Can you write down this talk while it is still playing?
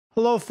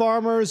Hello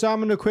farmers, I'm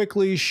going to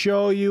quickly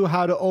show you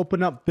how to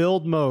open up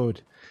build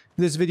mode. If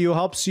this video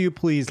helps you,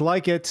 please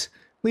like it,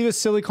 leave a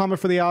silly comment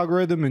for the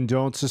algorithm, and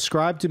don't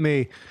subscribe to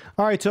me.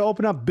 Alright, to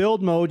open up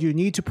build mode, you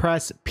need to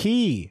press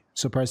P.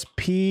 So press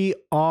P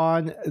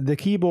on the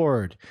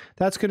keyboard.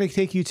 That's going to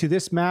take you to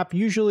this map.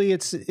 Usually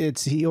it's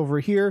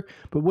over here,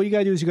 but what you got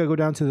to do is you got to go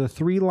down to the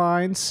 3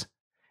 lines,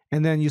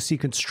 and then you see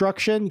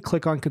construction,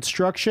 click on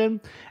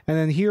construction, and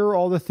then here are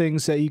all the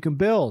things that you can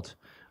build.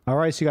 All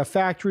right, so you got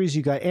factories,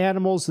 you got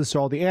animals. This are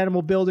all the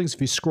animal buildings.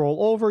 If you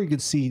scroll over, you can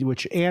see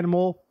which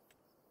animal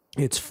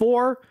it's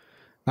for.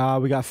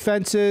 We got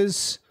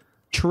fences,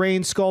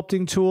 terrain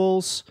sculpting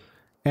tools,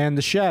 and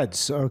the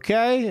sheds.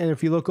 Okay, and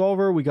if you look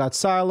over, we got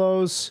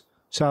silos,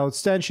 silo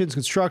extensions,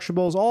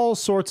 constructibles, all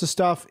sorts of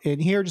stuff in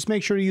here. Just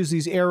make sure to use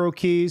these arrow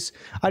keys.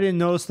 I didn't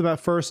notice them at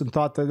first and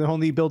thought that the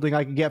only building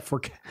I could get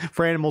for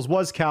animals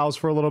was cows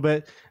for a little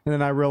bit, and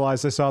then I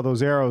realized I saw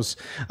those arrows.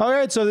 All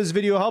right, so this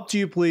video helped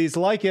you. Please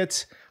like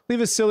it. Leave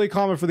a silly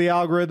comment for the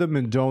algorithm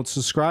and don't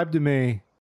subscribe to me.